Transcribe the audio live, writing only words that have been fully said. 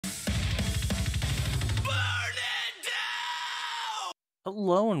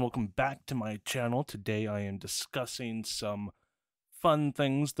Hello and welcome back to my channel. Today I am discussing some fun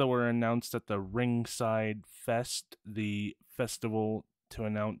things that were announced at the Ringside Fest, the festival to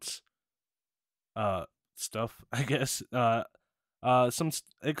announce uh stuff, I guess.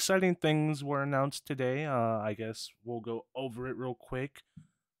 Exciting things were announced today. I guess we'll go over it real quick.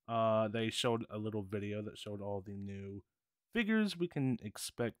 They showed a little video that showed all the new figures we can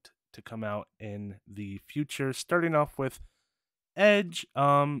expect to come out in the future, starting off with Edge.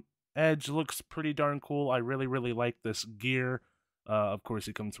 Edge looks pretty darn cool. I really like this gear. Of course,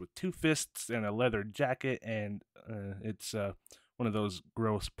 it comes with two fists and a leather jacket, and it's one of those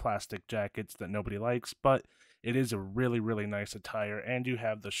gross plastic jackets that nobody likes. But it is a really nice attire, and you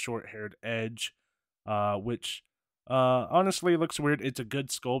have the short-haired Edge, which honestly looks weird. It's a good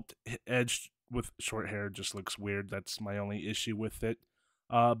sculpt. Edge with short hair just looks weird. That's my only issue with it.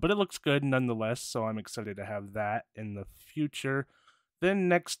 But it looks good nonetheless, so I'm excited to have that in the future. Then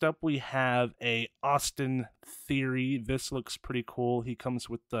next up we have a Austin Theory. This looks pretty cool. He comes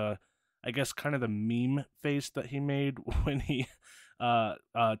with the, I guess, kind of the meme face that he made when he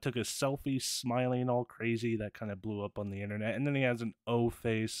took a selfie smiling all crazy. That kind of blew up on the internet. And then he has an O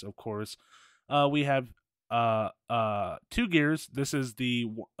face, of course. We have two gears. This is the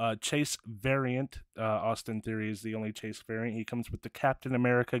chase variant. Austin Theory is the only chase variant. He comes with the Captain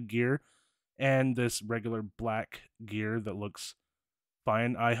America gear and this regular black gear that looks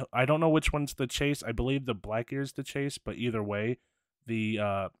fine. I don't know which one's the chase. I believe the black gear is the chase, but either way,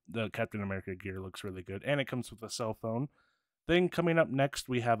 the Captain America gear looks really good, and it comes with a cell phone. Then coming up next,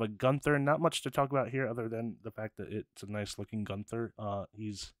 we have a Gunther. Not much to talk about here, other than the fact that it's a nice looking Gunther.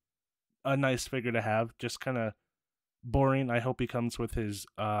 He's a nice figure to have. Just kind of boring. I hope he comes with his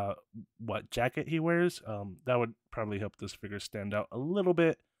what jacket he wears. That would probably help this figure stand out a little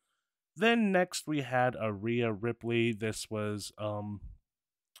bit. Then next we had a Rhea Ripley. This was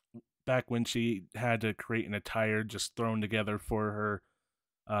back when she had to create an attire just thrown together for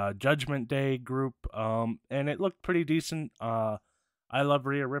her Judgment Day group. And it looked pretty decent. I love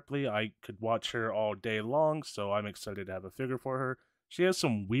Rhea Ripley. I could watch her all day long, so I'm excited to have a figure for her. She has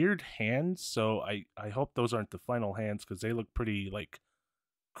some weird hands, so I hope those aren't the final hands because they look pretty like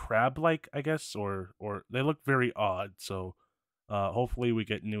crab-like, I guess, or they look very odd. So hopefully we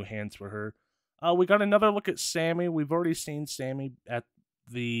get new hands for her. We got another look at Sammy. We've already seen Sammy at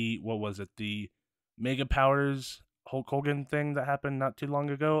the what was it, the Mega Powers Hulk Hogan thing that happened not too long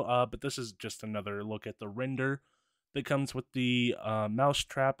ago. But this is just another look at the render that comes with the mouse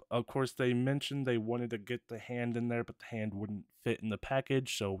trap. Of course, they mentioned they wanted to get the hand in there, but the hand wouldn't fit in the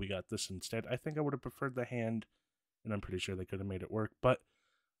package, so we got this instead. I think I would have preferred the hand, and I'm pretty sure they could have made it work, but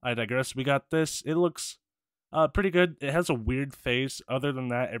I digress. We got this. It looks pretty good. It has a weird face. Other than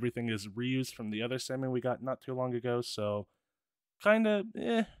that, everything is reused from the other Sammy we got not too long ago, so kind of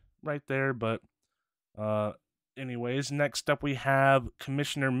right there, but uh anyways, next up we have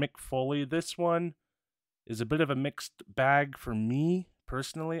Commissioner Mick Foley. This one is a bit of a mixed bag for me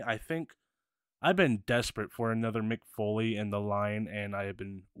personally. I think I've been desperate for another Mick Foley in the line, and I have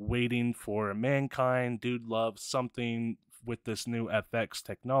been waiting for Mankind, Dude Love, something with this new FX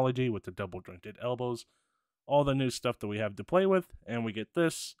technology with the double jointed elbows, all the new stuff that we have to play with, and we get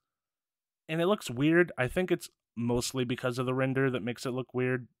this. And it looks weird. I think it's mostly because of the render that makes it look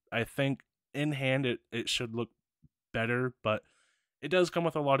weird. I think in hand it should look better, but it does come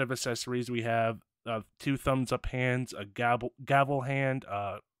with a lot of accessories. We have two thumbs up hands, a gavel hand,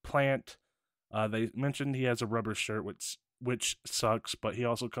 plant. They mentioned he has a rubber shirt, which sucks, but he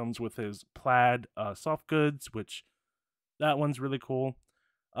also comes with his plaid soft goods, which that one's really cool.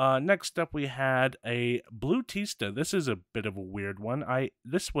 Next up, we had a Blue Tista. This is a bit of a weird one.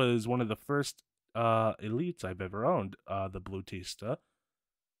 This was one of the first elites I've ever owned. The Blue Tista.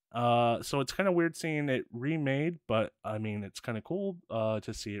 So it's kind of weird seeing it remade, but I mean, it's kind of cool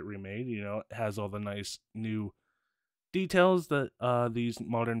to see it remade. You know, it has all the nice new details that these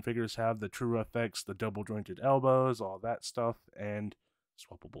modern figures have, the true FX, the double jointed elbows, all that stuff, and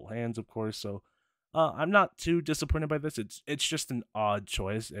swappable hands, of course. So I'm not too disappointed by this. It's just an odd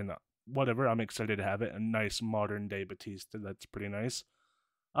choice, and whatever. I'm excited to have it. A nice modern day Batista. That's pretty nice.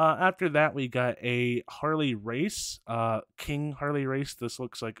 After that, we got a Harley Race, King Harley Race. This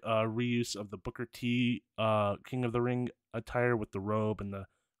looks like a reuse of the Booker T, King of the Ring attire with the robe and the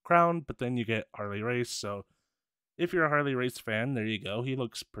crown, but then you get Harley Race. So if you're a Harley Race fan, there you go. He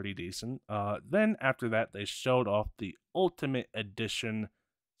looks pretty decent. Then after that, they showed off the Ultimate Edition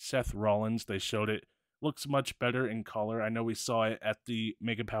Seth Rollins. They showed it. Looks much better in color. I know we saw it at the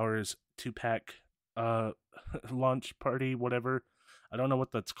Mega Powers 2-pack launch party, whatever. I don't know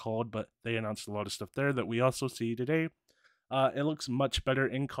what that's called, but they announced a lot of stuff there that we also see today. It looks much better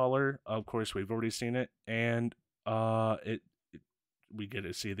in color. Of course, we've already seen it, and it we get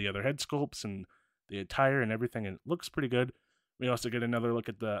to see the other head sculpts and the attire and everything, and it looks pretty good. We also get another look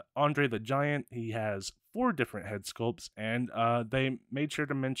at the Andre the Giant. He has 4 different head sculpts, and they made sure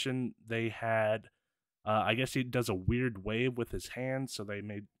to mention they had. I guess he does a weird wave with his hands, so they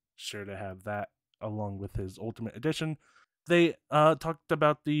made sure to have that along with his Ultimate Edition. They talked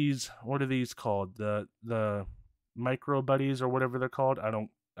about these. What are these called? The micro buddies or whatever they're called. I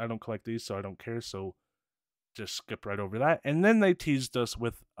don't collect these, so I don't care. So just skip right over that. And then they teased us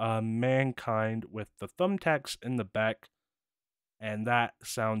with Mankind with the thumbtacks in the back, and that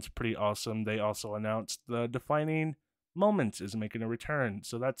sounds pretty awesome. They also announced the Defining Moments is making a return,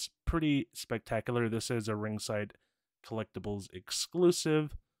 so that's pretty spectacular. This is a Ringside Collectibles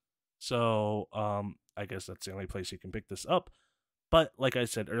exclusive, so I guess that's the only place you can pick this up. But like I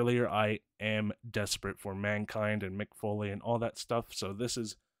said earlier, I am desperate for Mankind and Mick Foley and all that stuff, so this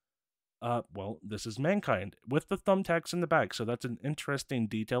is this is Mankind with the thumbtacks in the back, so that's an interesting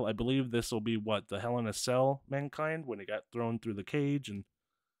detail. I believe this will be what, the Hell in a Cell Mankind when he got thrown through the cage and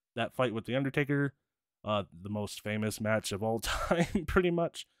that fight with the Undertaker, the most famous match of all time, pretty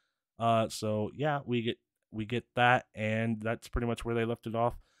much. So yeah, we get that, and that's pretty much where they left it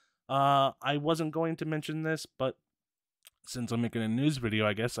off. I wasn't going to mention this, but since I'm making a news video,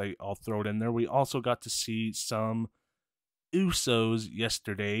 I guess I'll throw it in there. We also got to see some Usos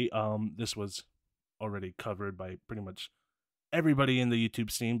yesterday. This was already covered by pretty much everybody in the YouTube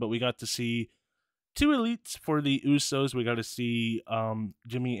scene, but we got to see 2 elites for the Usos. We got to see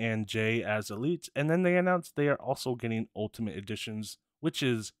Jimmy and Jay as elites, and then they announced they are also getting Ultimate Editions, which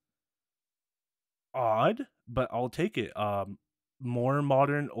is odd, but I'll take it. More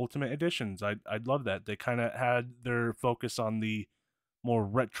modern Ultimate Editions. I'd love that. They kind of had their focus on the more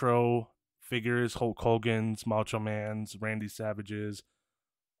retro figures, Hulk Hogan's, Macho Man's, Randy Savage's,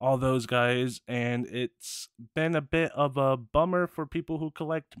 all those guys, and it's been a bit of a bummer for people who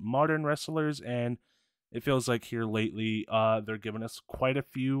collect modern wrestlers, and it feels like here lately they're giving us quite a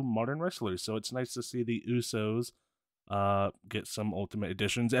few modern wrestlers, so it's nice to see the Usos get some Ultimate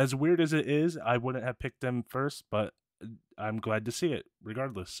Editions. As weird as it is, I wouldn't have picked them first, but I'm glad to see it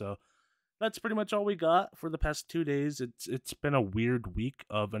regardless. So that's pretty much all we got for the past 2 days. It's been a weird week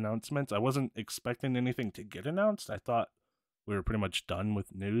of announcements. I wasn't expecting anything to get announced. I thought we were pretty much done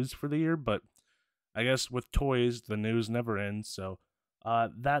with news for the year, but I guess with toys, the news never ends. So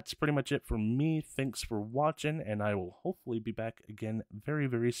that's pretty much it for me. Thanks for watching, and I will hopefully be back again very,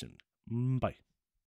 very soon. Bye.